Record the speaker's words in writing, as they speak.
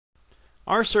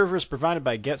Our server is provided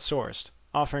by GetSourced,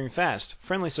 offering fast,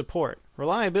 friendly support,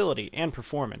 reliability, and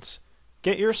performance.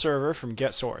 Get your server from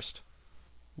GetSourced.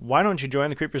 Why don't you join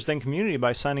the Creeper's Den community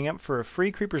by signing up for a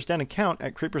free Creeper's Den account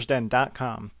at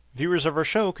creepersden.com. Viewers of our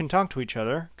show can talk to each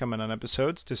other, comment on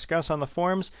episodes, discuss on the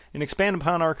forums, and expand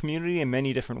upon our community in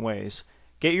many different ways.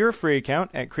 Get your free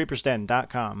account at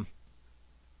creepersden.com.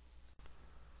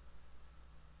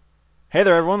 Hey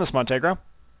there everyone, this is Montegro.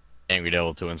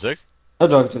 AngryDevil 216.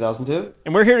 Dog 2002.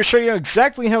 And we're here to show you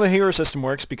exactly how the hero system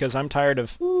works because I'm tired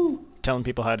of telling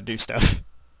people how to do stuff.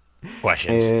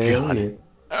 Questions. God.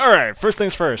 Alright, first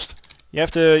things first. You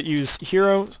have to use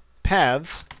hero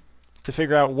paths to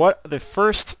figure out what the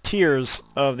first tiers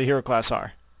of the hero class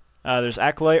are. There's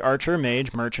Acolyte, Archer,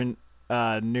 Mage, Merchant,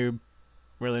 Noob.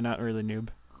 Really not really Noob.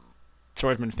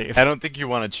 Swordsman, Thief. I don't think you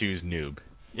want to choose noob.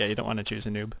 Yeah, you don't want to choose a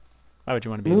noob. Why would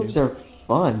you want to be Noobs a noob? are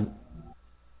fun.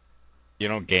 You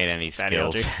don't gain any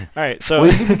skills. Alright, so...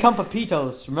 Well, you become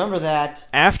Papitos. Remember that.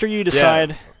 After you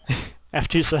decide...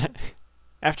 after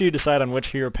you decide on which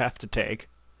hero path to take,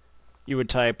 you would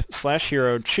type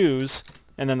 /hero choose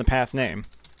and then the path name.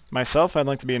 Myself, I'd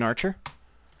like to be an archer.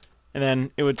 And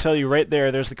then it would tell you right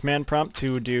there's the command prompt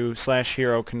to do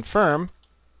 /hero confirm.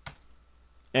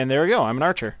 And there we go, I'm an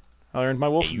archer. I learned my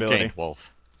wolf Hey, you ability. gained wolf.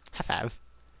 High five.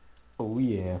 Oh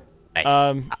yeah.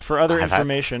 Nice. For other High five.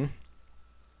 information,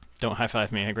 don't high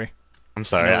five me, Angry. I'm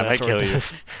sorry, No, I might that's what kill it you.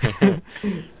 does.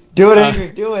 Do it, Angry.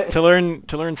 Do it. To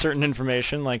learn certain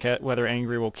information, like whether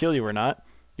Angry will kill you or not,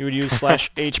 you would use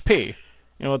 /HP. And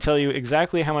it will tell you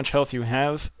exactly how much health you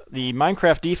have. The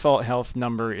Minecraft default health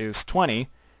number is 20,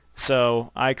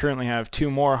 so I currently have 2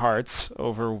 more hearts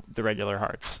over the regular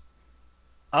hearts.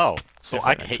 Oh, so If I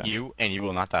that can makes hit sense. you and you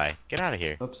will not die. Get out of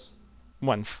here. Oops.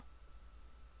 Once.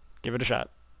 Give it a shot.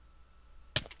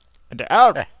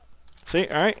 Out! Eh. See,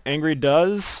 alright, Angry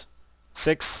does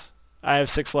 6. I have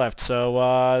 6 left,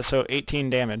 so 18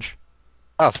 damage.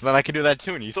 Oh, so then I can do that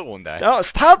too and you still won't die. Oh,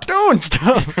 stop doing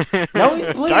stuff! No,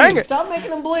 he's bleeding. Dang it. Stop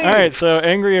making him bleed. Alright, so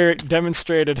Angry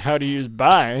demonstrated how to use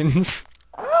binds.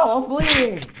 Ow, I'm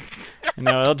bleeding. And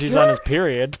now LG's on his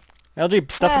period.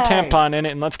 LG, stuff a Hey. tampon in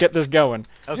it and let's get this going.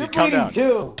 LG, You're calm bleeding down.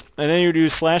 too. And then you do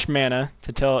 /mana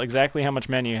to tell exactly how much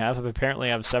mana you have. Apparently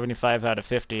I have 75 out of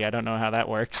 50. I don't know how that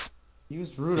works. You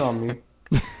used root on me.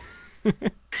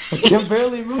 I can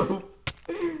barely move.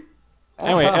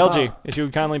 Anyway, LG, if you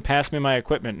would kindly pass me my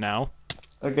equipment now.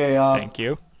 Okay, Thank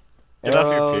you. Get off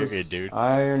your arrows, period, dude.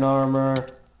 Iron armor.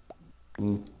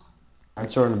 And iron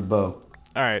sword and bow.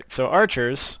 Alright, so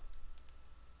archers,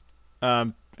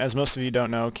 as most of you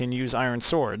don't know, can use iron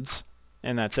swords,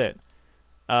 and that's it.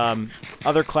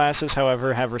 Other classes,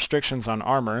 however, have restrictions on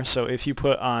armor, so if you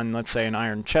put on, let's say, an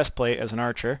iron chest plate as an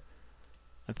archer,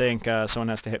 I think someone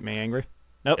has to hit me, Angry.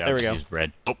 Nope, Yeah, there we just go. use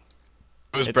bread. Oh.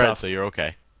 It was It's bread, off. so you're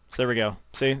okay. So there we go.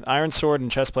 See, iron sword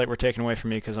and chest plate were taken away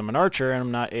from me because I'm an archer and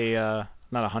I'm not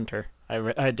a hunter.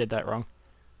 I did that wrong.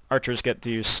 Archers get to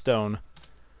use stone.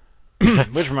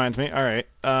 Which reminds me, alright,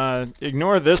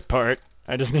 ignore this part.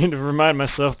 I just need to remind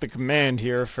myself the command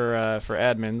here for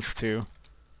admins to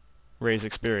raise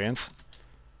experience.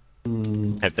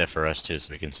 Type that for us too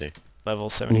so we can see. Level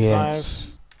 75. Yes.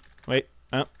 Wait,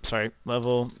 oh, sorry.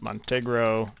 Level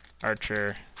Montegro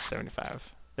Archer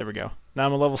 75. There we go. Now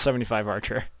I'm a level 75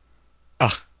 archer.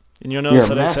 Oh. And you'll notice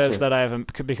You're a that it says master. that I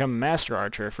could become a master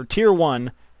archer. For tier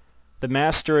 1, the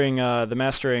mastering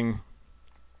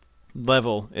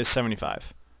level is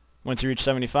 75. Once you reach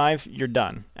 75, you're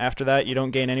done. After that, you don't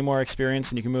gain any more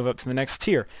experience and you can move up to the next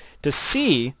tier. To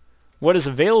see what is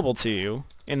available to you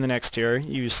in the next tier,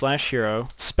 you use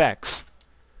 /hero specs.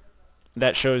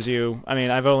 That shows you, I mean,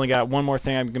 I've only got one more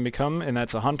thing I can become, and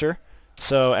that's a hunter.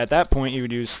 So at that point, you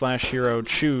would use /hero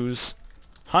choose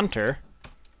hunter,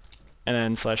 and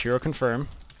then /hero confirm,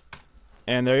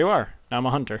 and there you are. Now I'm a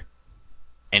hunter.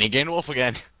 And he gained wolf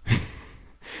again.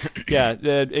 Yeah,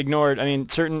 ignored. I mean,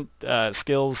 certain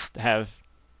skills have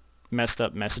messed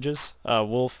up messages.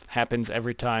 Wolf happens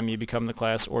every time you become the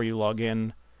class or you log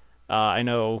in. I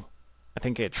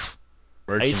think it's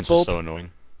Merchants Bolt. is so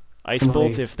annoying. Ice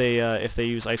Bolt. Right. If they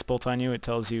use Ice Bolt on you, it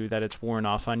tells you that it's worn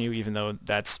off on you, even though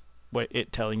that's what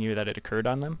it telling you that it occurred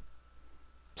on them.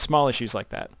 Small issues like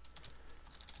that.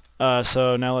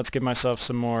 So now let's give myself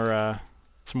some more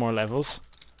levels.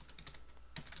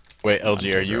 Wait,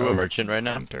 LG, are you a Montegro. merchant right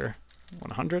now? Hunter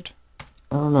 100.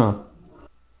 I don't know. All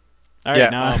right,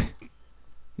 Yeah,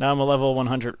 now I'm a level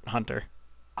 100 hunter.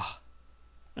 Ah.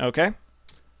 Okay.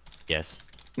 Yes.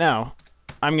 Now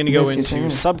I'm gonna go Yes, into you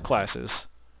can. subclasses.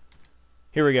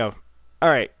 Here we go. All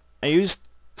right, I used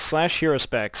 /hero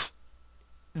specs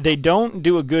they don't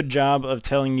do a good job of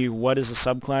telling you what is a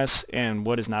subclass and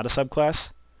what is not a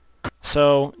subclass.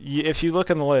 So if you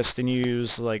look on the list and you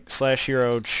use like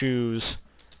 /hero choose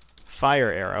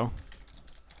fire arrow,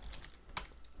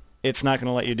 it's not going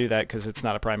to let you do that because it's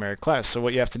not a primary class. So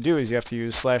what you have to do is you have to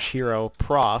use /hero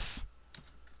prof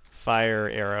fire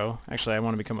arrow. Actually, I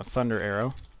want to become a thunder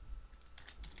arrow.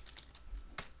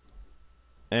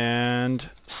 And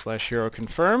 /hero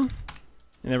confirm.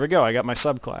 And there we go. I got my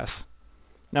subclass.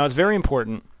 Now it's very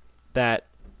important that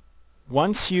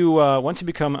once you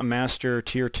become a master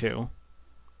tier 2,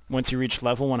 once you reach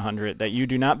level 100, that you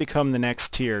do not become the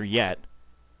next tier yet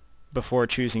before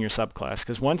choosing your subclass.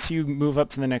 Because once you move up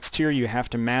to the next tier, you have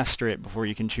to master it before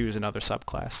you can choose another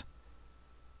subclass.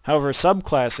 However,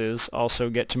 subclasses also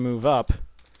get to move up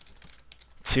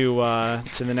to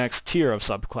the next tier of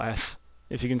subclass.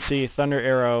 If you can see, Thunder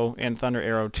Arrow and Thunder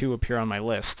Arrow 2 appear on my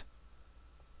list.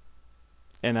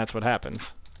 And that's what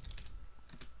happens.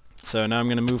 So now I'm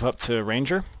going to move up to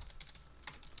Ranger.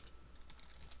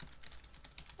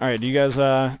 Alright, do you guys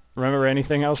remember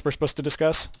anything else we're supposed to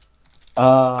discuss?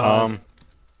 Oh,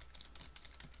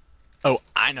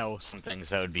 I know some things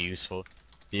that would be useful.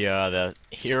 The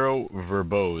hero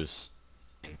verbose.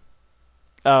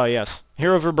 Oh, yes.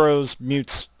 Hero Verbose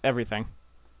mutes everything.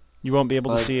 You won't be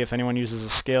able to see if anyone uses a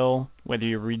skill, whether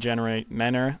you regenerate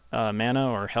mana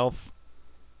or health,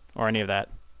 or any of that.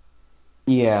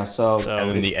 Yeah, so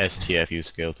And then the STFU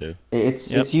skill too.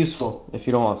 it's useful if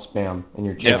you don't want spam in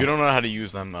your Yeah, chat. if you don't know how to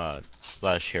use them,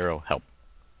 /hero help.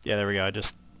 Yeah, there we go. I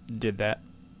just did that.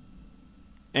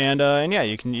 And yeah,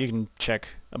 you can check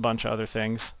a bunch of other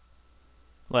things.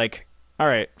 Like,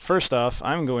 alright, first off,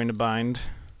 I'm going to bind...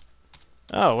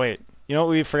 Oh, wait. You know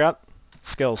what we forgot?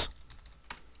 Skills.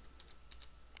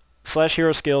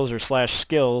 /hero skills or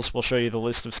 /skills will show you the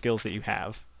list of skills that you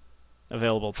have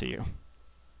available to you.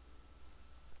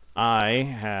 I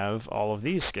have all of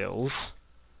these skills.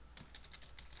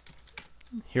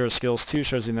 Hero Skills 2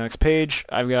 shows you the next page.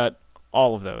 I've got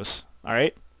all of those.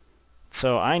 Alright?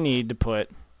 So I need to put,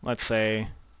 let's say,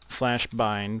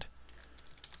 /bind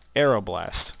Arrow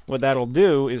Blast. What that'll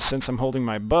do is, since I'm holding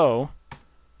my bow,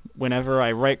 whenever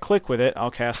I right-click with it,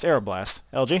 I'll cast Arrow Blast.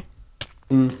 LG?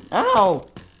 Ow!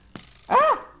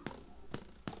 Ah!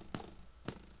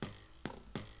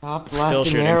 Stop Still blasting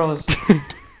shooting. arrows.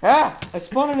 Ah! I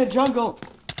spawned in a jungle!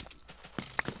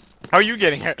 How are you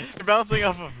getting here? You're bouncing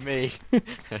off of me.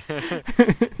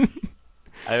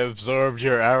 I absorbed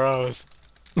your arrows.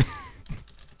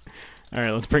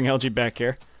 Alright, let's bring LG back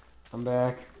here. I'm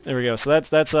back. There we go. So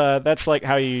that's like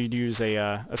how you use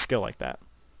a skill like that.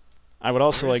 I would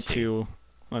also Where like is he? to,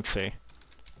 let's see,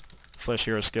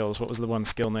 /hero skills. What was the one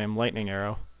skill name? Lightning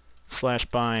Arrow.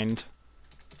 /bind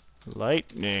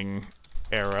Lightning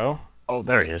Arrow. Oh,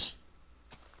 there he is.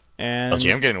 And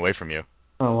LG, I'm getting away from you.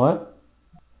 Oh, what?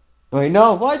 Wait,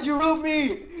 no! Why'd you root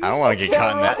me? I don't want to get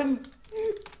caught in that. Run!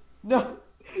 No!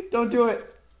 Don't do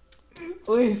it!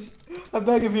 Please! I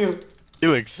beg of you!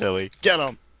 You look silly. Get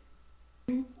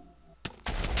him!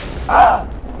 Ah!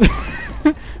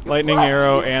 Lightning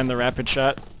Arrow and the Rapid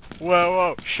Shot. Whoa,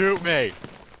 whoa, shoot me!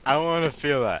 I want to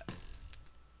feel that.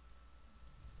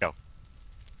 Go.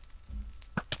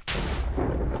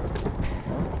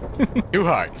 2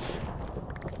 hearts.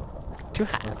 2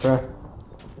 hats. Okay.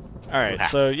 Alright,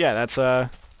 so yeah, that's how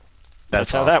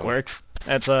awesome. that works.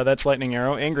 That's Lightning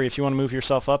Arrow. Angry, if you want to move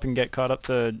yourself up and get caught up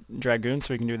to Dragoon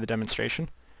so we can do the demonstration.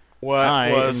 What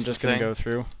I was am just the going to thing? go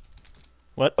through.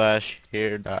 What?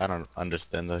 Here, I don't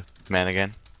understand the command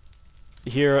again.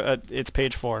 Here, it's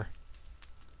page 4.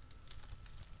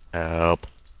 Help.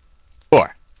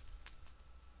 4.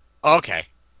 Okay.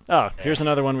 Oh, here's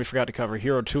another one we forgot to cover.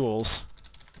 Hero Tools.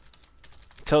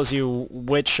 Tells you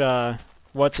what's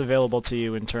available to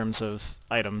you in terms of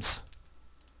items.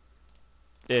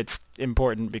 It's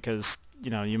important because,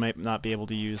 you might not be able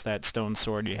to use that stone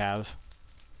sword you have.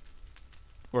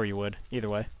 Or you would, either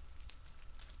way.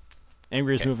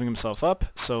 Angry is moving himself up,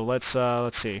 so let's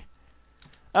see.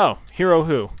 Oh, Hero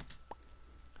Who.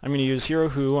 I'm going to use Hero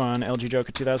Who on LG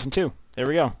Joker 2002. There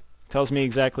we go. Tells me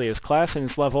exactly his class and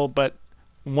his level, but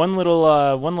one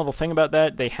little thing about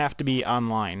that, they have to be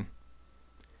online.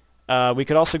 We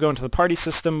could also go into the party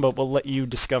system, but we'll let you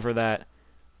discover that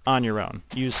on your own.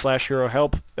 Use /hero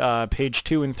help. Page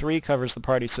 2 and 3 covers the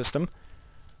party system,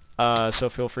 so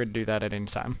feel free to do that at any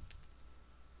time.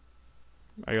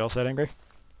 Are you all set, Angry?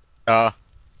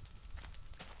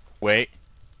 Wait.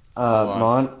 on.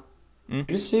 Mon, Hmm? you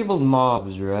disabled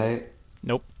mobs, right?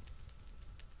 Nope.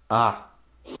 Ah.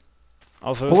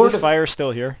 Also, is Board this of- fire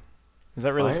still here? Is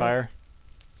that really fire?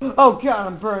 Oh god,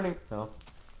 I'm burning. No.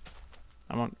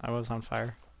 I was on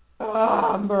fire.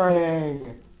 Ah, I'm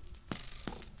burning.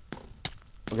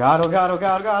 Oh god, oh god, oh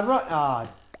god, oh god, run! Ah,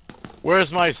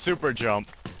 Where's my super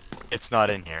jump? It's not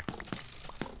in here.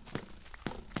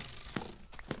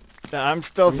 I'm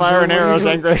still What are you firing doing? arrows, What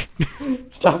are Angry.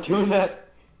 stop doing that.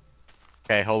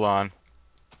 Okay, hold on.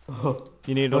 Oh,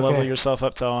 You need to level okay. yourself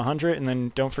up to 100, and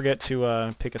then don't forget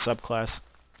to pick a subclass.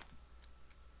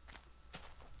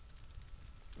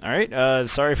 Alright,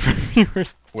 sorry for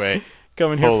viewers Wait,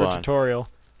 coming here hold for on. tutorial.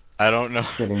 I don't know.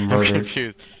 Getting I'm murdered.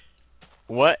 confused.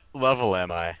 What level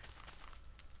am I?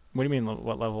 What do you mean,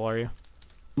 what level are you?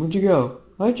 Where'd you go?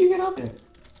 How'd you get up there?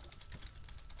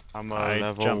 I'm a I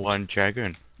level jumped. 1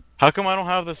 dragoon. How come I don't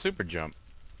have the super jump?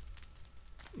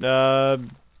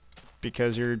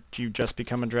 Because you just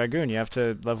become a Dragoon. You have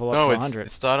to level up No, to it's 100.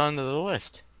 it's not on the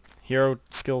list. Hero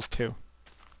skills 2.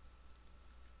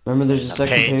 Remember there's a A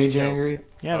second page, page, too. Angry?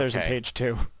 Yeah, there's a Okay. page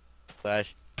 2.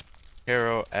 Slash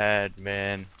hero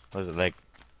admin. Was it like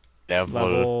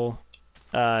Level,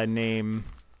 name,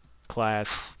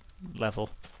 class, level.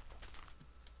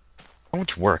 How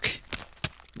much work?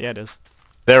 Yeah, it is.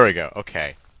 There we go.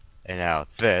 Okay. And now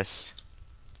this.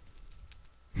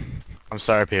 I'm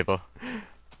sorry, people.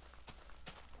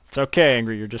 It's okay,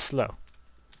 Angry, you're just slow.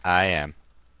 I am.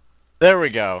 There we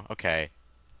go. Okay.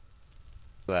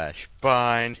 Slash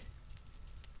bind.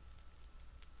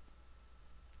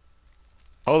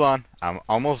 Hold on. I'm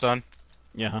almost done.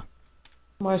 Yeah.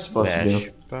 What am I supposed to Slash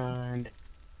do? bind.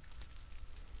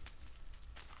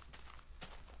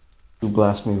 You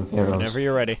blast me with arrows. Whenever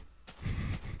you're ready.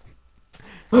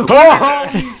 Oh,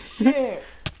 shit!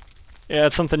 Yeah,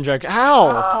 it's something Ow!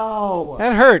 Ow!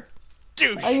 That hurt!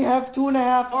 Douche. I have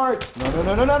 2.5 hearts! No, no,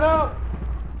 no, no, no, no!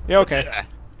 Yeah, okay.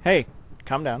 Hey,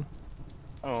 calm down.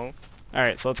 Oh.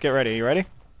 Alright, so let's get ready. You ready?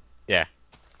 Yeah.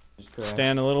 Just crash.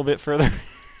 Stand a little bit further.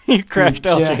 You crashed,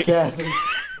 You LG. jackasses.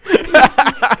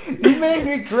 You made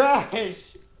me crash!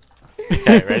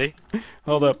 Okay, ready?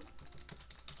 Hold up.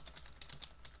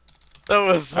 That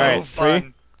was so Alright, fun.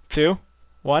 3, 2,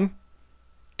 1,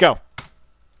 go.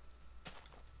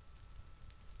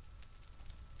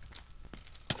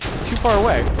 Too far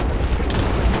away.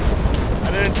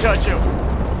 I didn't touch you.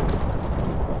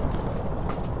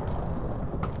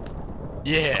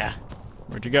 Yeah.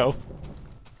 Where'd you go?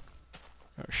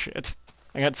 Oh shit.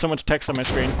 I got so much text on my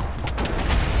screen.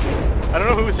 I don't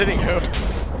know who was hitting who.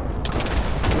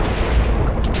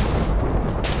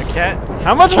 The cat?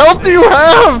 How much health do you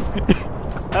have?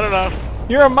 I don't know.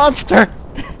 You're a monster.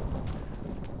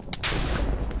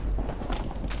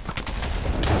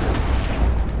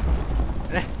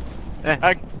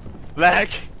 Lag.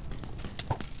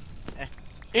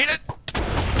 Eat it.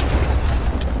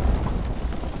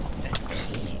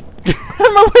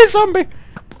 I'm a way zombie.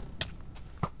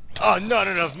 Oh, not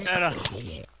enough mana.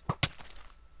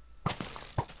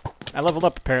 I leveled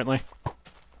up apparently.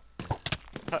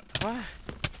 What?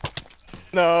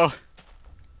 No.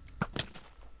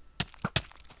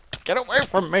 Get away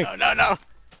from me. No, no, no.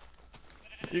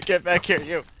 You get back here,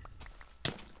 you.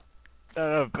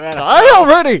 No, mana. Die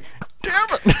already. Damn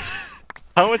it.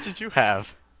 How much did you have?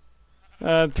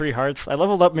 3 hearts. I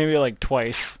leveled up maybe like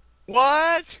twice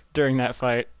What? during that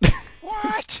fight.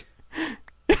 What?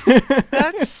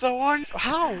 That's so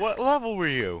How? What level were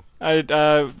you? I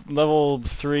level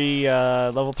 3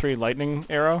 lightning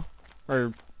arrow,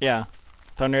 or yeah,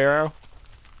 thunder arrow.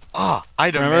 Ah, I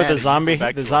Remember the zombie?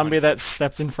 Back The to zombie 100. that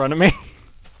stepped in front of me.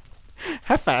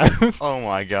 High five. Oh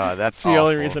my god, that's the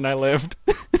only awful. reason I lived.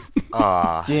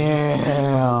 Ah, Damn.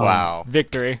 wow.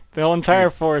 Victory. The whole entire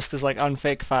forest is like on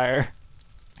fake fire.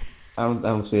 I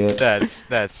don't see it.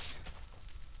 That's.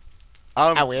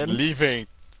 I'm I win. leaving.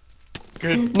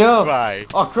 No! Goodbye.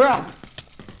 Oh crap!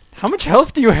 How much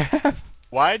health do you have?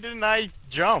 Why didn't I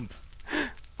jump?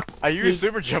 I used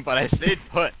super jump, but I stayed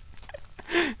put.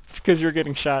 It's because you're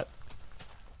getting shot.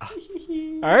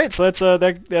 All right, so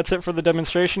that's it for the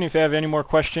demonstration. If you have any more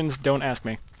questions, don't ask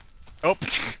me. Oh.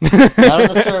 Not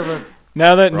on the server.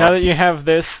 Now that you have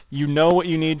this, you know what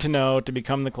you need to know to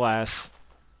become the class.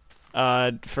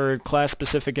 For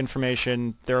class-specific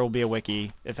information, there will be a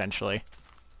wiki eventually.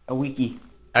 A wiki.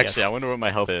 Actually, Yes. I wonder what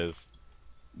my health is.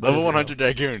 What Level is it, 100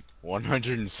 Dragoon,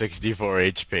 164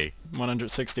 HP.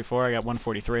 164. I got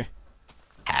 143.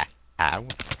 Ha. How?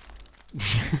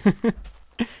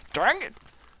 Dang it!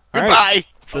 Goodbye! All right,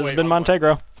 so Oh, this has wait, been one more.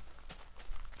 Montegro.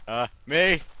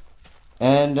 Me?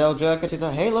 And El Jack to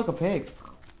the hey, look, a pig.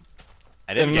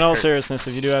 I didn't In get all hurt. seriousness,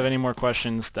 if you do have any more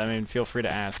questions, I mean, feel free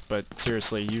to ask. But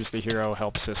seriously, use the hero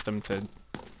help system to,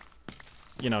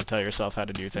 you know, tell yourself how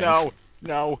to do things. No,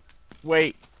 no,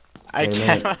 wait. I Wait a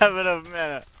can't minute. have enough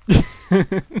mana.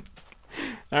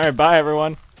 All right, bye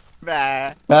everyone.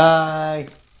 Bah. Bye.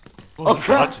 Oh, Oh, you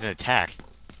crap. dodged an attack.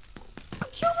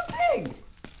 Kill the pig.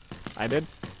 I did.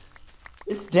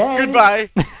 It's dead. Goodbye.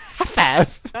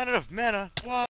 Five. Not enough mana. What?